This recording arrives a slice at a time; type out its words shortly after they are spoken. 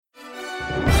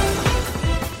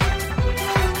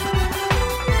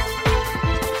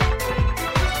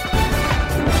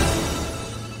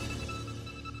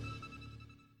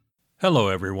Hello,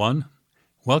 everyone.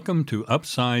 Welcome to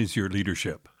Upsize Your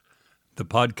Leadership, the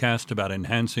podcast about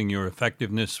enhancing your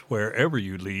effectiveness wherever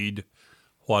you lead,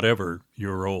 whatever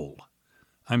your role.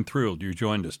 I'm thrilled you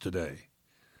joined us today.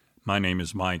 My name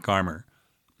is Mike Armour,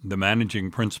 the Managing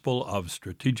Principal of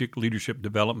Strategic Leadership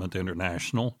Development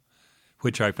International,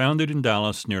 which I founded in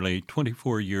Dallas nearly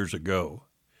 24 years ago.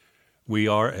 We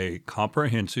are a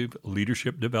comprehensive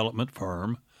leadership development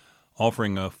firm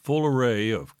offering a full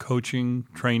array of coaching,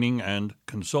 training, and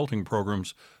consulting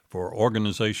programs for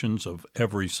organizations of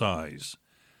every size.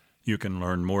 You can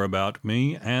learn more about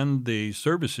me and the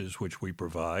services which we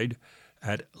provide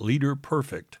at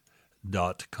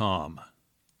leaderperfect.com.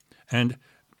 And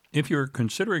if you're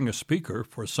considering a speaker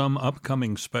for some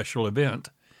upcoming special event,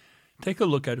 take a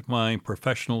look at my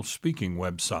professional speaking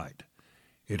website.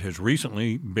 It has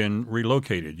recently been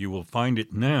relocated. You will find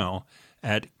it now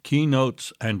at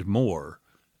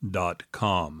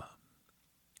keynotesandmore.com.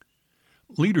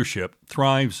 Leadership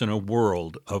thrives in a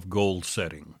world of goal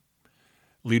setting.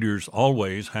 Leaders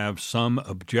always have some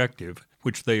objective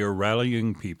which they are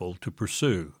rallying people to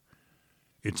pursue.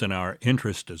 It's in our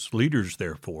interest as leaders,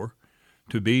 therefore,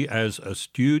 to be as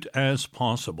astute as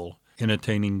possible in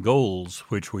attaining goals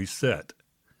which we set.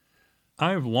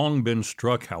 I've long been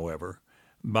struck, however,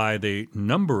 by the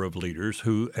number of leaders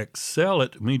who excel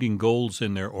at meeting goals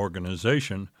in their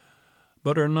organization,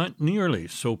 but are not nearly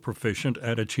so proficient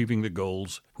at achieving the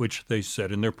goals which they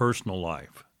set in their personal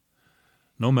life.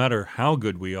 No matter how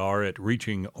good we are at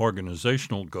reaching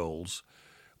organizational goals,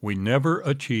 we never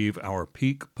achieve our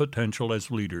peak potential as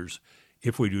leaders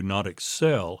if we do not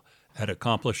excel at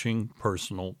accomplishing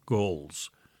personal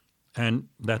goals. And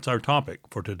that's our topic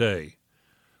for today.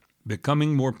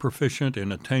 Becoming more proficient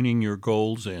in attaining your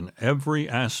goals in every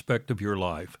aspect of your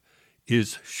life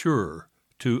is sure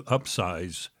to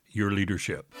upsize your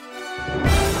leadership.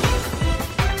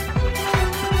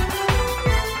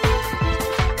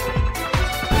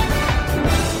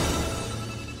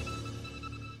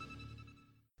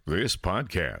 This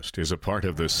podcast is a part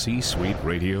of the C-Suite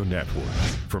Radio Network.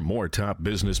 For more top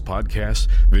business podcasts,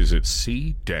 visit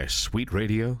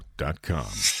c-suiteradio.com.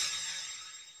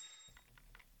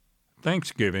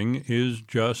 Thanksgiving is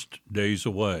just days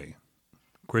away.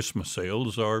 Christmas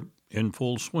sales are in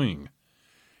full swing.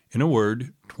 In a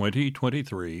word,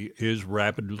 2023 is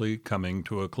rapidly coming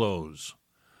to a close.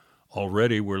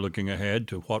 Already we're looking ahead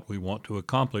to what we want to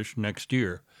accomplish next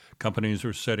year. Companies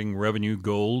are setting revenue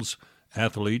goals,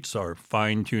 athletes are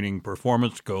fine-tuning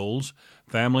performance goals,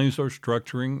 families are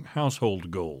structuring household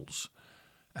goals.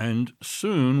 And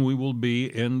soon we will be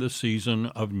in the season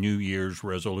of New Year's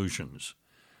resolutions.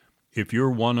 If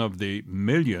you're one of the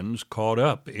millions caught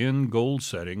up in goal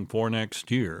setting for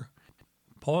next year,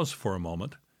 pause for a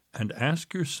moment and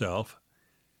ask yourself,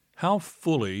 how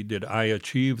fully did I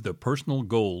achieve the personal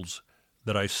goals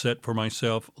that I set for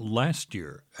myself last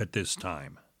year at this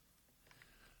time?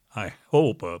 I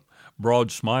hope a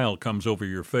broad smile comes over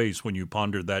your face when you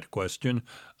ponder that question,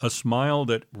 a smile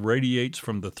that radiates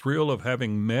from the thrill of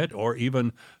having met or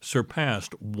even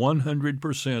surpassed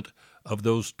 100% of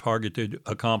those targeted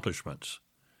accomplishments.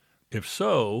 If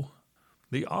so,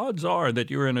 the odds are that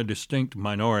you're in a distinct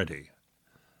minority.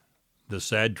 The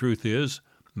sad truth is,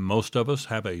 most of us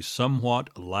have a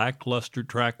somewhat lackluster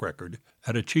track record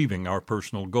at achieving our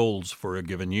personal goals for a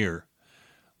given year.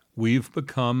 We've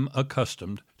become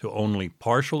accustomed to only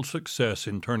partial success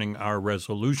in turning our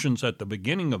resolutions at the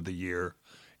beginning of the year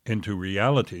into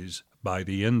realities by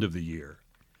the end of the year.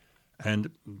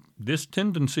 And this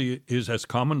tendency is as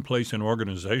commonplace in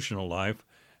organizational life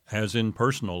as in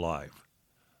personal life.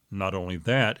 Not only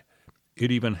that, it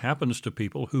even happens to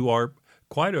people who are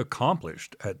quite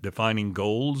accomplished at defining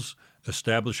goals,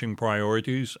 establishing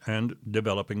priorities, and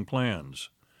developing plans.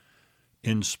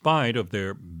 In spite of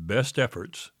their best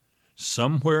efforts,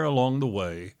 somewhere along the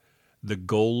way, the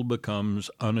goal becomes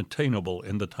unattainable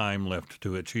in the time left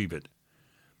to achieve it.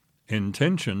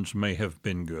 Intentions may have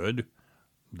been good,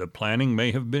 the planning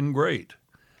may have been great,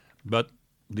 but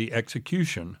the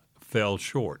execution fell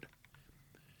short.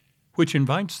 Which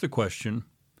invites the question,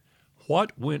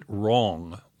 what went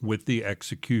wrong with the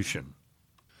execution?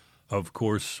 Of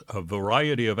course, a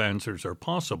variety of answers are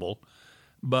possible,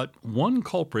 but one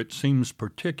culprit seems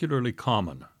particularly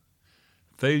common: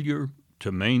 failure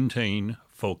to maintain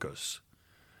focus.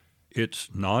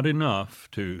 It's not enough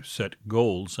to set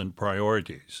goals and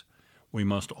priorities. We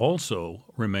must also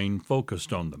remain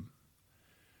focused on them.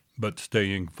 But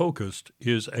staying focused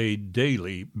is a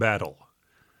daily battle.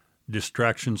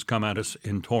 Distractions come at us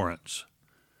in torrents.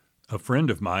 A friend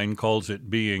of mine calls it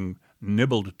being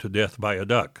nibbled to death by a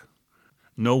duck.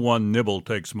 No one nibble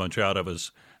takes much out of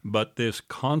us, But this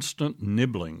constant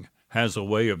nibbling has a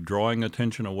way of drawing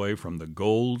attention away from the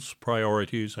goals,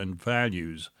 priorities, and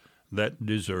values that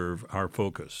deserve our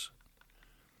focus.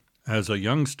 As a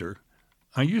youngster,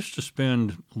 I used to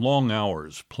spend long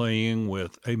hours playing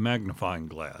with a magnifying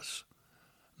glass.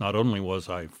 Not only was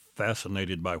I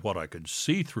fascinated by what I could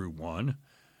see through one,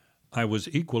 I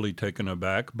was equally taken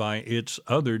aback by its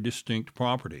other distinct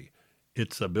property,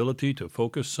 its ability to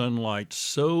focus sunlight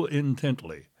so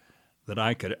intently that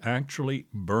I could actually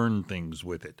burn things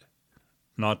with it.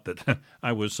 Not that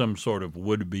I was some sort of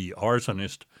would-be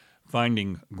arsonist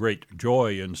finding great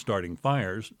joy in starting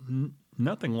fires,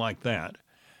 nothing like that.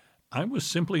 I was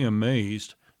simply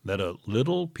amazed that a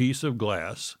little piece of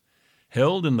glass,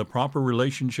 held in the proper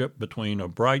relationship between a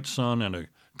bright sun and a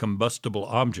combustible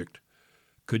object,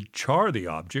 could char the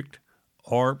object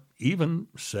or even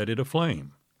set it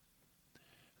aflame.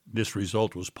 This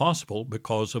result was possible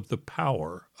because of the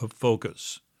power of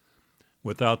focus.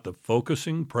 Without the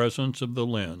focusing presence of the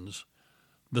lens,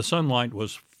 the sunlight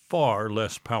was far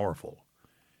less powerful.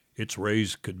 Its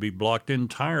rays could be blocked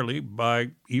entirely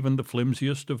by even the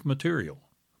flimsiest of material.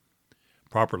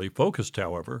 Properly focused,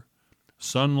 however,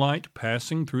 sunlight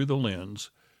passing through the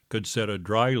lens could set a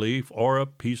dry leaf or a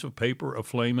piece of paper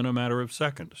aflame in a matter of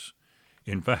seconds.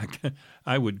 In fact,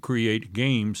 I would create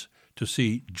games to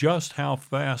see just how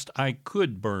fast I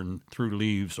could burn through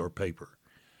leaves or paper.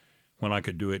 When I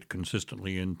could do it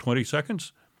consistently in 20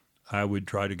 seconds, I would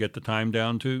try to get the time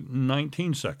down to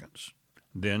 19 seconds,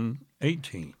 then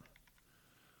 18.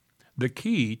 The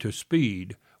key to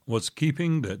speed was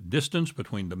keeping the distance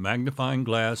between the magnifying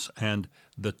glass and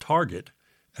the target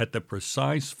at the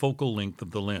precise focal length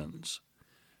of the lens.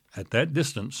 At that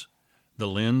distance, the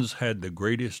lens had the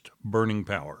greatest burning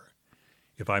power.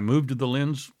 If I moved the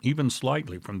lens even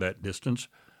slightly from that distance,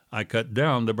 I cut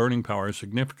down the burning power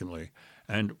significantly,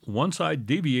 and once I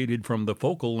deviated from the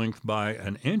focal length by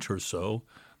an inch or so,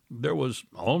 there was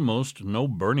almost no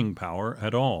burning power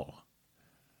at all.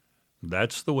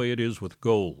 That's the way it is with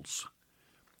goals.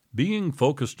 Being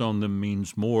focused on them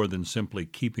means more than simply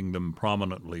keeping them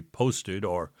prominently posted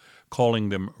or calling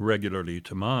them regularly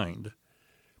to mind.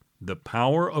 The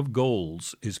power of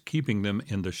goals is keeping them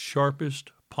in the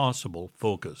sharpest possible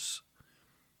focus.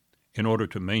 In order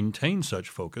to maintain such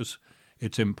focus,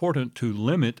 it's important to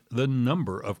limit the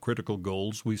number of critical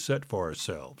goals we set for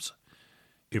ourselves.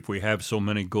 If we have so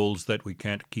many goals that we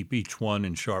can't keep each one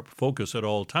in sharp focus at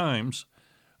all times,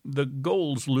 the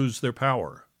goals lose their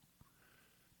power.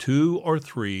 2 or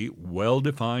 3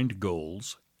 well-defined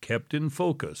goals kept in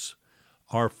focus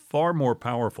are far more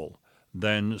powerful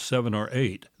than 7 or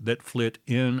 8 that flit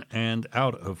in and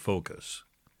out of focus.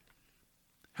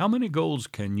 How many goals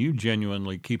can you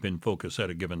genuinely keep in focus at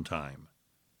a given time?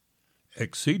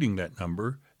 Exceeding that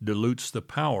number dilutes the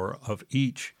power of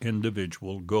each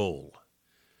individual goal.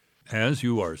 As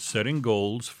you are setting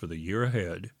goals for the year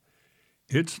ahead,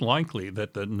 it's likely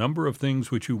that the number of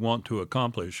things which you want to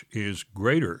accomplish is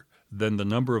greater than the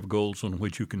number of goals on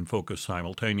which you can focus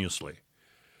simultaneously.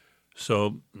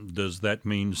 So, does that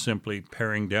mean simply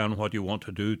paring down what you want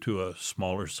to do to a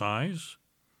smaller size?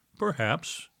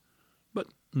 Perhaps, but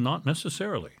not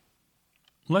necessarily.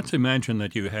 Let's imagine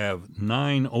that you have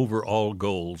 9 overall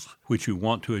goals which you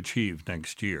want to achieve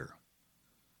next year.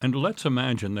 And let's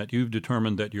imagine that you've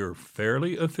determined that you're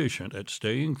fairly efficient at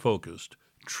staying focused,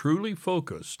 truly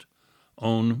focused,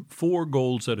 on 4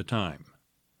 goals at a time.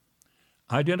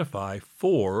 Identify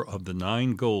 4 of the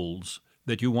 9 goals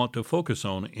that you want to focus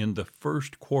on in the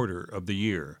first quarter of the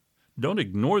year. Don't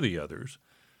ignore the others,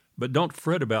 but don't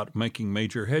fret about making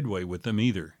major headway with them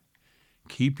either.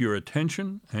 Keep your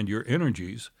attention and your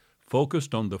energies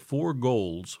focused on the 4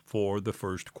 goals for the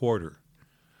first quarter.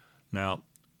 Now,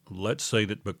 let's say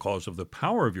that because of the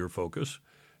power of your focus,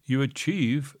 you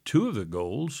achieve 2 of the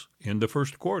goals in the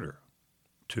first quarter.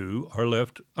 2 are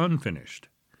left unfinished.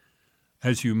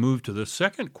 As you move to the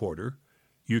second quarter,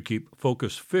 you keep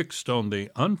focus fixed on the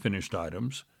unfinished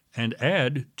items and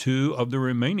add 2 of the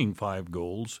remaining 5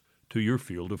 goals to your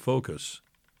field of focus.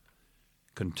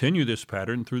 Continue this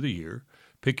pattern through the year,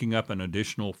 picking up an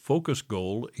additional focus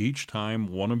goal each time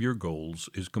one of your goals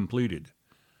is completed.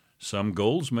 Some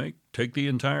goals may take the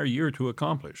entire year to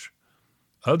accomplish.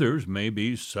 Others may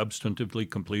be substantively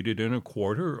completed in a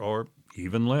quarter or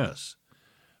even less.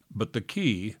 But the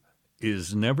key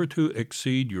is never to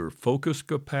exceed your focus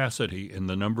capacity in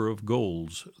the number of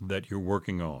goals that you're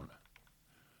working on.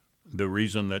 The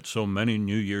reason that so many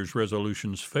New Year's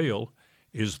resolutions fail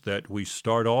is that we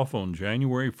start off on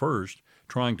January 1st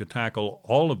trying to tackle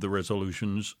all of the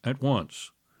resolutions at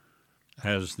once.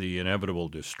 As the inevitable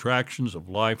distractions of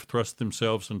life thrust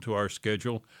themselves into our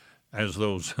schedule, as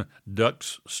those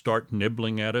ducks start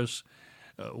nibbling at us,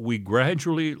 we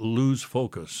gradually lose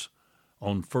focus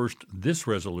on first this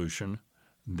resolution,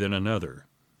 then another.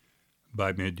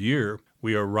 By mid-year,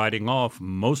 we are writing off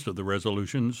most of the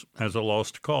resolutions as a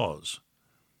lost cause.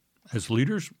 As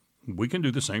leaders, we can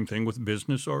do the same thing with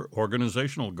business or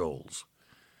organizational goals.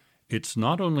 It's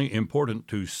not only important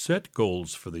to set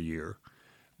goals for the year,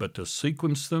 but to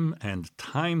sequence them and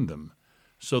time them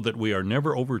so that we are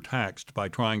never overtaxed by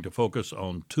trying to focus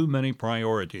on too many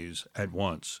priorities at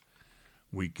once.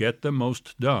 We get the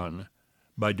most done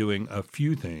by doing a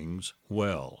few things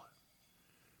well.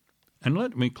 And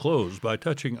let me close by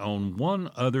touching on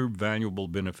one other valuable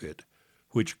benefit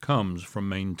which comes from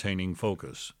maintaining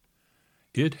focus.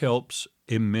 It helps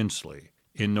immensely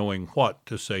in knowing what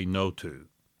to say no to.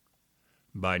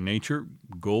 By nature,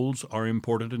 goals are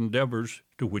important endeavors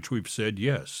to which we've said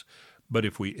yes, but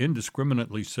if we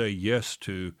indiscriminately say yes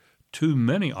to too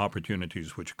many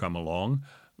opportunities which come along,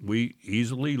 we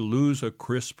easily lose a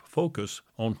crisp focus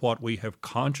on what we have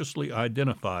consciously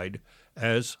identified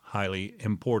as highly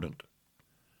important.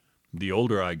 The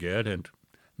older I get, and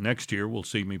next year will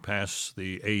see me pass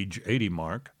the age 80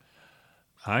 mark,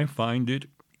 I find it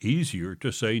easier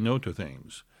to say no to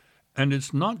things. And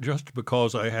it's not just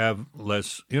because I have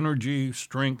less energy,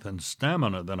 strength, and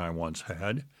stamina than I once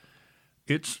had.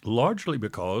 It's largely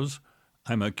because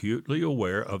I'm acutely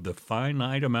aware of the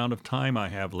finite amount of time I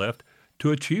have left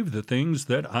to achieve the things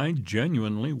that I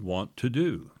genuinely want to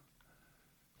do.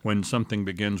 When something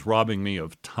begins robbing me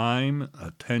of time,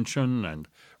 attention, and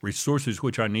resources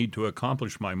which I need to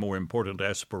accomplish my more important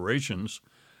aspirations,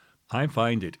 I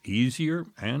find it easier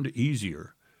and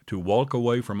easier to walk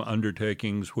away from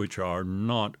undertakings which are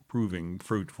not proving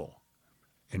fruitful.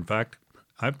 In fact,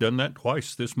 I've done that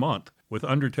twice this month with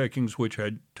undertakings which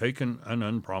had taken an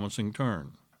unpromising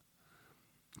turn.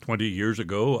 20 years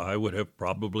ago, I would have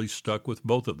probably stuck with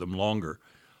both of them longer,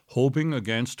 hoping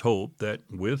against hope that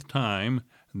with time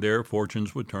their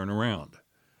fortunes would turn around.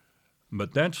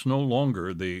 But that's no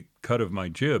longer the cut of my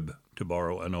jib, to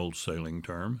borrow an old sailing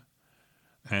term.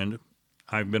 And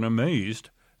I've been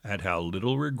amazed at how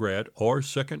little regret or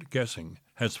second-guessing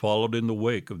has followed in the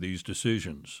wake of these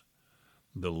decisions.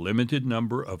 The limited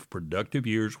number of productive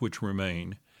years which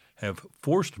remain have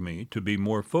forced me to be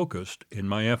more focused in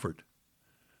my effort.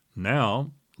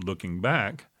 Now, looking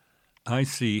back, I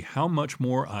see how much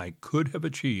more I could have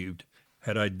achieved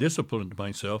had I disciplined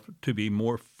myself to be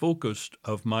more focused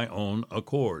of my own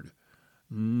accord,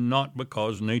 not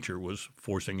because nature was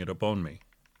forcing it upon me.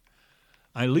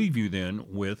 I leave you then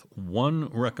with one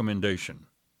recommendation.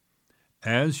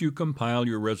 As you compile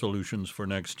your resolutions for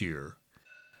next year,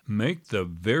 make the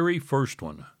very first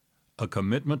one a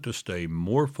commitment to stay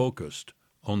more focused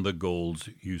on the goals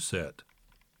you set.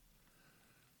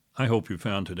 I hope you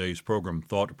found today's program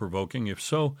thought-provoking. If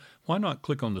so, why not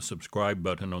click on the subscribe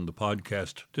button on the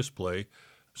podcast display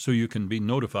so you can be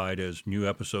notified as new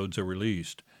episodes are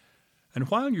released. And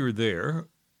while you're there,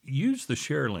 use the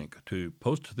share link to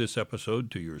post this episode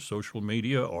to your social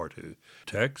media or to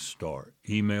text or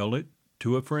email it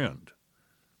to a friend.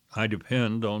 I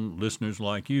depend on listeners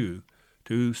like you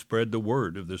to spread the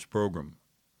word of this program.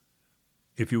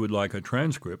 If you would like a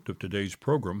transcript of today's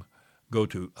program, go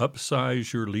to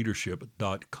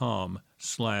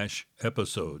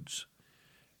upsizeyourleadership.com/episodes.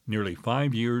 Nearly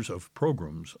 5 years of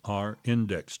programs are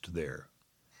indexed there.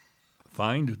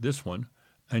 Find this one,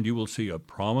 and you will see a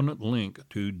prominent link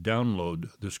to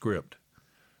download the script.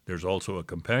 There's also a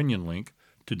companion link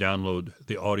to download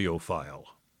the audio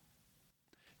file.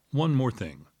 One more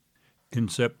thing. In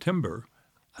September,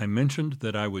 I mentioned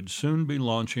that I would soon be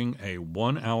launching a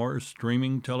 1-hour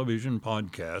streaming television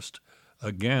podcast,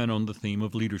 again on the theme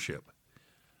of leadership.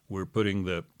 We're putting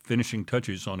the finishing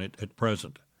touches on it at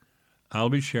present. I'll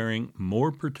be sharing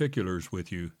more particulars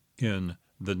with you in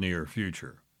the near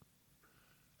future.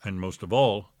 And most of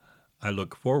all, I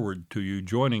look forward to you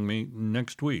joining me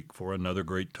next week for another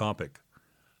great topic.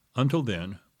 Until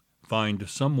then, find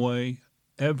some way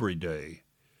every day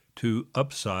to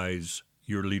upsize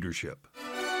your leadership.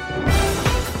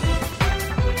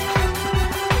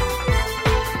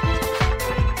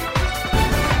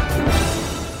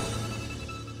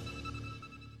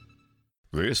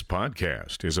 This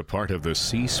podcast is a part of the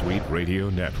C-Suite Radio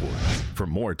Network. For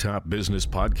more top business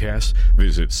podcasts,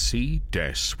 visit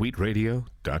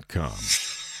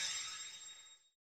c-suiteradio.com.